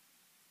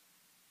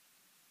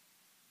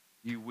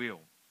 You will.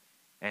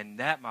 And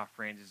that, my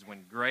friends, is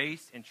when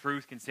grace and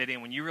truth can set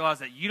in. When you realize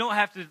that you don't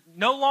have to,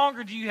 no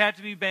longer do you have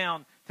to be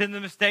bound to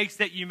the mistakes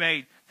that you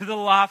made, to the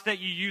life that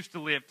you used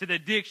to live, to the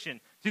addiction,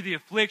 to the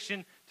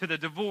affliction, to the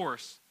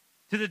divorce,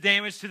 to the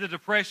damage, to the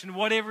depression,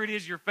 whatever it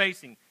is you're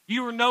facing.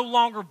 You are no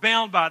longer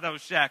bound by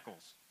those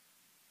shackles.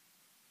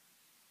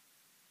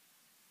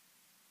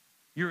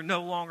 You're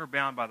no longer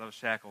bound by those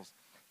shackles.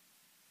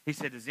 He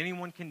said, does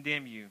anyone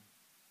condemn you?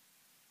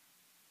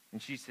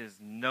 And she says,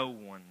 no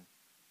one,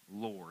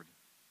 Lord.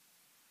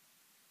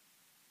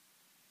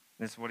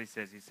 This is what he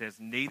says. He says,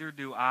 neither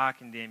do I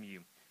condemn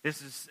you.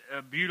 This is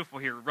beautiful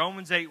here.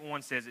 Romans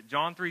 8:1 says it.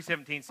 John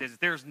 3:17 says it.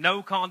 There's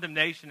no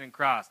condemnation in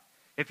Christ.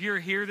 If you're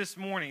here this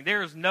morning,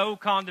 there is no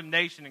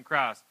condemnation in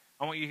Christ.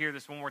 I want you to hear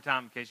this one more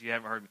time in case you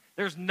haven't heard me.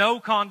 There's no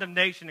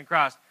condemnation in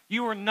Christ.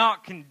 You are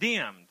not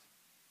condemned.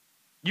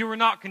 You are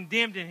not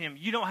condemned in Him.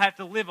 You don't have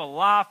to live a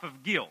life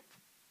of guilt.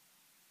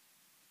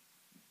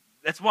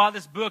 That's why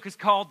this book is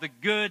called The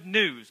Good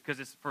News, because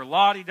it's for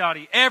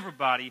lottie-dottie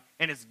everybody,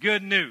 and it's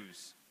good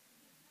news.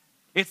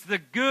 It's the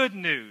good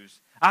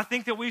news. I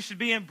think that we should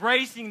be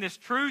embracing this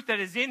truth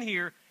that is in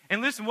here.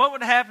 And listen, what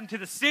would happen to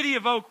the city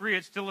of Oak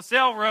Ridge, to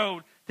LaSalle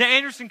Road, to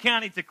Anderson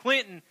County, to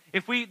Clinton,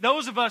 if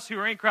those of us who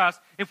are in Christ,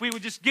 if we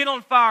would just get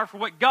on fire for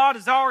what God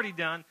has already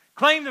done,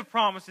 claim the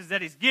promises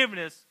that He's given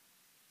us,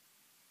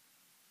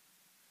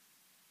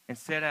 and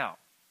set out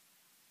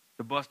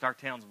to bust our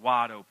towns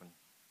wide open.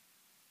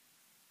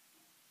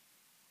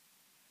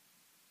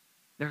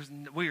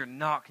 We are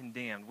not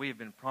condemned. We have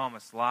been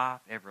promised life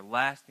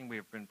everlasting. We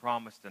have been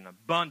promised an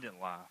abundant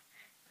life.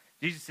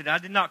 Jesus said, I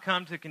did not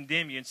come to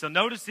condemn you. And so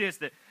notice this,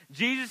 that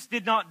Jesus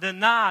did not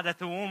deny that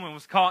the woman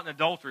was caught in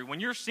adultery.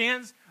 When your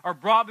sins are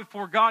brought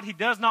before God, He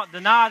does not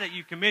deny that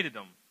you committed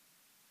them.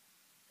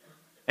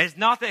 It's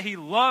not that He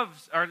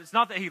loves, or it's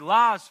not that He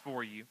lies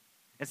for you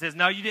and says,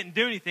 no, you didn't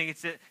do anything.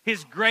 It's that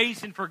His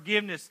grace and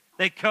forgiveness,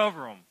 they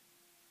cover them.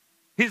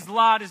 His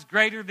light is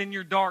greater than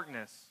your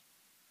darkness.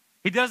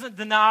 He doesn't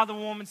deny the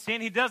woman's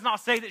sin. He does not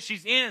say that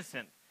she's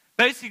innocent.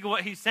 Basically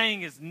what he's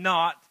saying is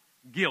not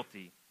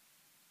guilty.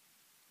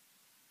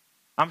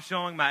 I'm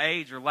showing my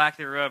age or lack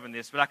thereof in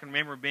this, but I can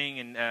remember being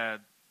in the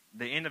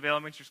end of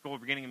elementary school,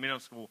 beginning of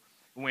middle school,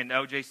 when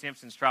O.J.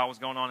 Simpson's trial was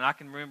going on. And I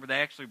can remember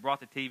they actually brought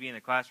the TV in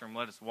the classroom and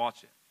let us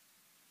watch it.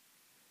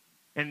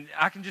 And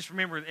I can just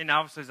remember, and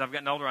obviously as I've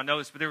gotten older I know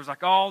this, but there was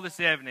like all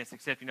this evidence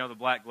except, the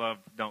black glove,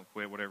 don't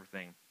quit, whatever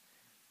thing.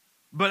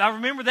 But I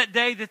remember that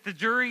day that the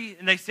jury,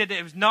 and they said that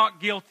it was not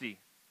guilty.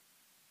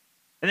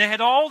 And they had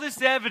all this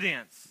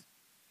evidence.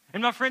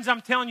 And my friends,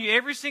 I'm telling you,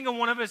 every single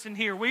one of us in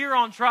here, we are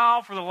on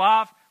trial for the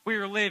life we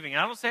are living. And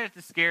I don't say it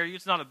to scare you.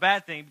 It's not a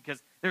bad thing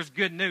because there's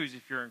good news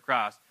if you're in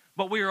Christ.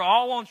 But we are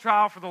all on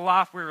trial for the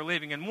life we are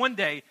living. And one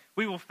day,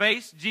 we will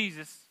face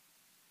Jesus.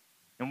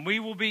 And we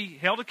will be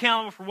held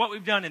accountable for what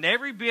we've done. And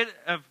every bit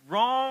of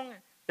wrong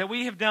that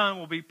we have done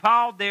will be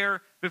piled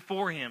there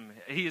before Him.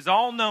 He is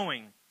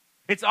all-knowing.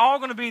 It's all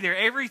going to be there.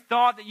 Every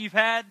thought that you've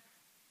had,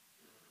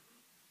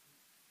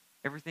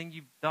 everything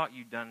you thought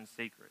you'd done in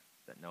secret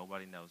that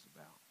nobody knows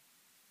about,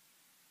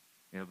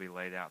 it'll be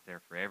laid out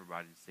there for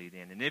everybody to see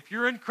then. And if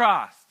you're in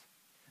Christ,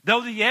 though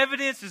the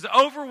evidence is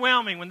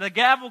overwhelming, when the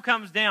gavel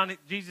comes down,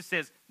 Jesus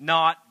says,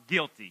 not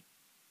guilty.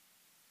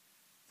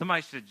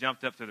 Somebody should have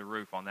jumped up to the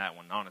roof on that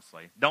one,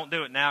 honestly. Don't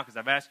do it now because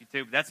I've asked you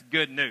to, but that's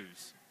good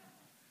news.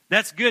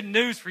 That's good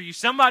news for you.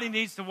 Somebody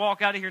needs to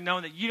walk out of here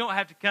knowing that you don't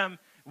have to come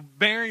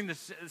bearing the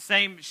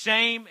same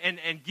shame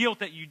and guilt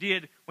that you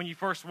did when you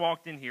first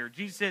walked in here.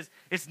 Jesus says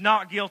it's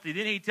not guilty.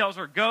 Then He tells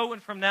her, go,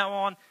 and from now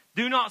on,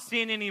 do not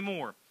sin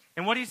anymore.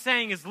 And what He's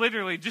saying is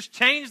literally just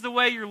change the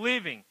way you're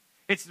living.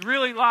 It's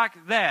really like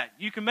that.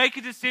 You can make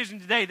a decision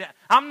today that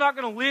I'm not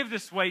going to live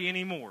this way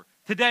anymore.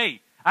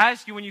 Today, I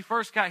asked you when you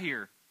first got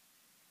here,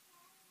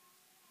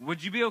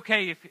 would you be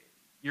okay if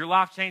your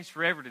life changed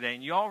forever today?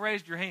 And you all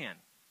raised your hand.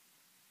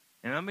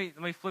 And let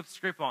me flip the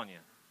script on you.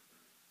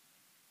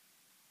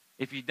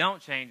 If you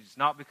don't change, it's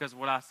not because of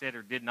what I said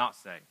or did not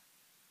say.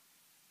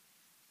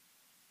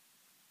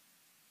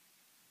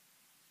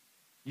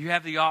 You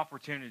have the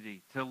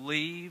opportunity to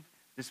leave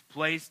this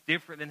place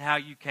different than how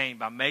you came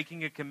by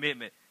making a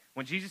commitment.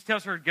 When Jesus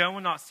tells her to go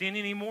and not sin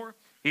anymore,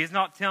 He is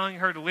not telling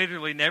her to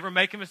literally never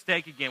make a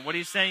mistake again. What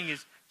He's saying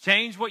is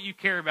change what you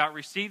care about.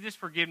 Receive this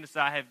forgiveness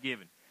I have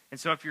given. And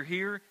so if you're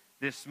here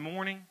this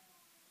morning,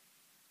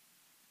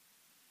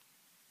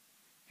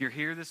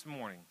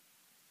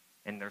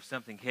 and there's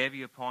something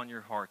heavy upon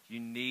your heart, you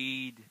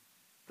need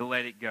to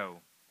let it go.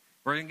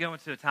 We're going to go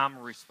into a time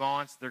of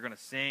response. They're going to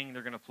sing.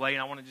 They're going to play.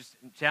 And I want to just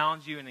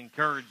challenge you and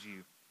encourage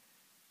you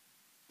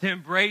to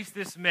embrace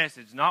this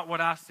message. Not what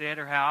I said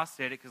or how I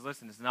said it. Because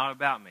listen, it's not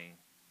about me.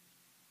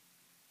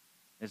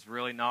 It's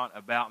really not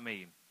about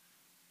me.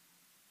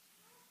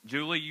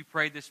 Julie, you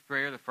prayed this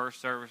prayer the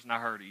first service and I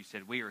heard it. You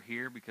said, we are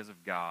here because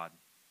of God.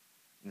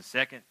 In the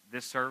second,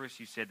 this service,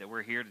 you said that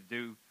we're here to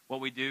do, what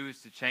we do is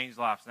to change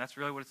lives. And that's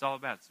really what it's all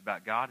about. It's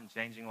about God and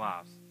changing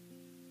lives.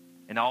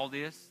 And all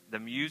this, the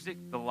music,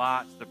 the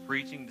lights, the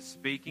preaching, the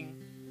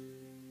speaking,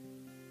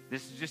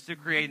 This is just to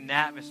create an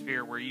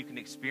atmosphere where you can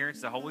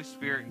experience the Holy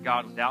Spirit and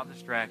God without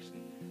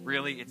distraction.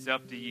 Really, it's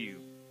up to you.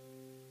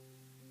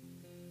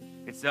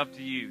 It's up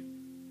to you.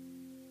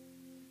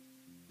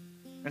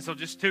 And so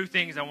just two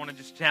things I want to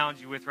just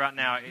challenge you with right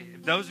now.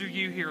 If those of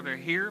you here that are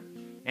here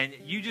and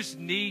you just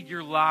need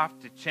your life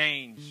to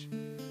change,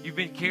 you've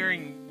been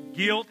carrying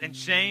guilt and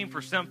shame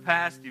for some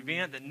past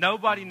event that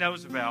nobody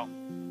knows about,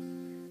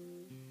 and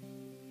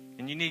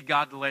you need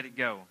God to let it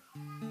go,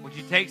 would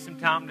you take some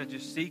time to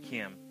just seek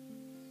Him?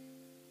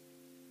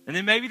 And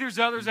then maybe there's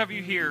others of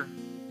you here,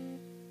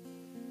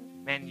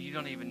 man, you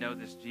don't even know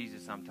this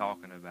Jesus I'm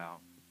talking about.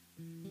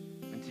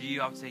 And to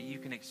you, I would say you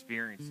can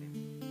experience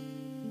Him.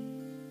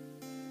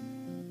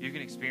 You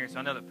can experience.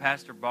 I know that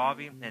Pastor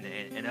Bobby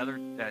and other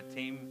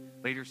team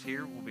leaders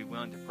here will be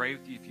willing to pray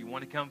with you if you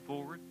want to come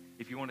forward.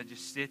 If you want to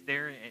just sit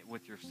there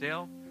with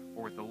yourself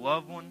or with a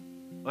loved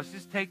one, let's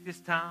just take this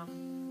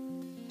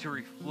time to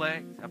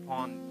reflect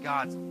upon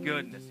God's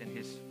goodness and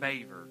His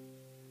favor,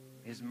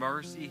 His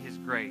mercy, His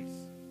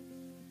grace.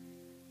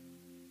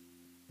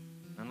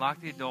 And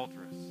like the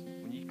adulteress,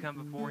 when you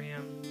come before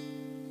Him,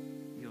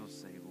 you'll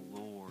say,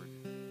 Lord.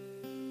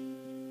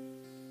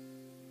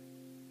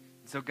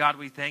 So God,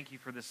 we thank You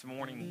for this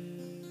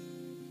morning.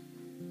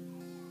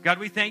 God,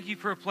 we thank You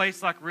for a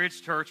place like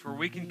Ridge Church where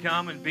we can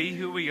come and be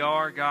who we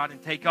are, God, and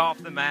take off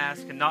the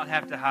mask and not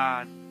have to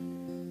hide.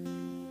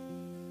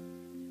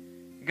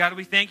 God,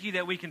 we thank You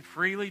that we can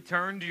freely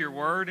turn to Your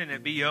word and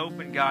it be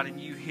open, God,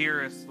 and You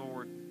hear us,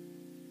 Lord.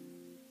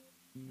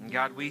 And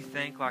God, we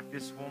think like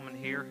this woman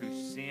here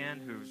whose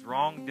sin, whose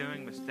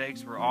wrongdoing,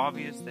 mistakes were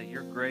obvious, that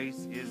Your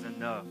grace is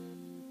enough.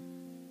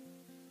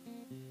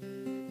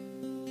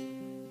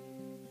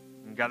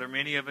 And God, there are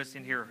many of us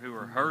in here who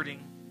are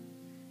hurting,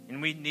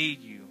 and we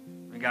need You.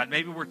 And God,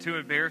 maybe we're too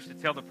embarrassed to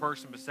tell the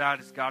person beside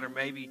us, God, or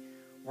maybe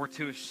we're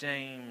too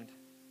ashamed.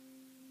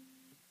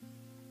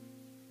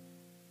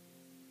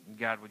 And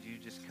God, would You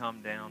just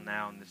come down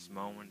now in this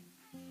moment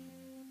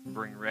and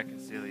bring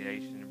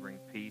reconciliation and bring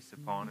peace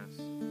upon us?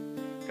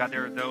 God,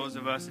 there are those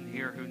of us in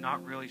here who are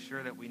not really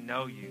sure that we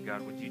know You.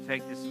 God, would You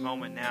take this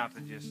moment now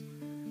to just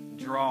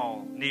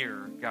draw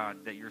near,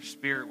 God, that Your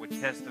Spirit would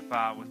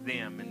testify with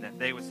them and that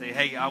they would say,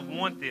 hey, I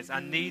want this.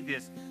 I need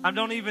this. I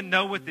don't even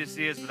know what this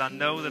is, but I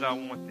know that I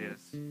want this.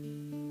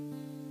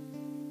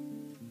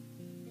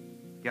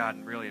 God,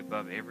 and really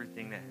above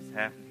everything that has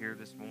happened here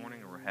this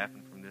morning or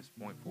happened from this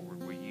point forward,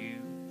 will You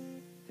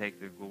take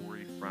the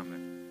glory from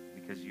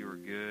it? Because You are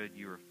good,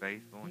 You are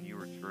faithful, and You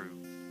are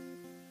true.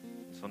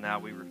 And so now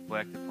we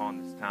reflect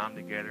upon this time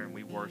together and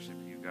we worship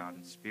You, God,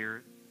 in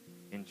spirit,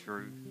 in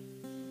truth,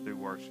 through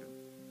worship.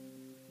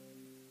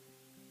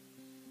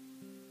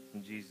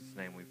 In Jesus'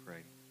 name we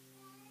pray.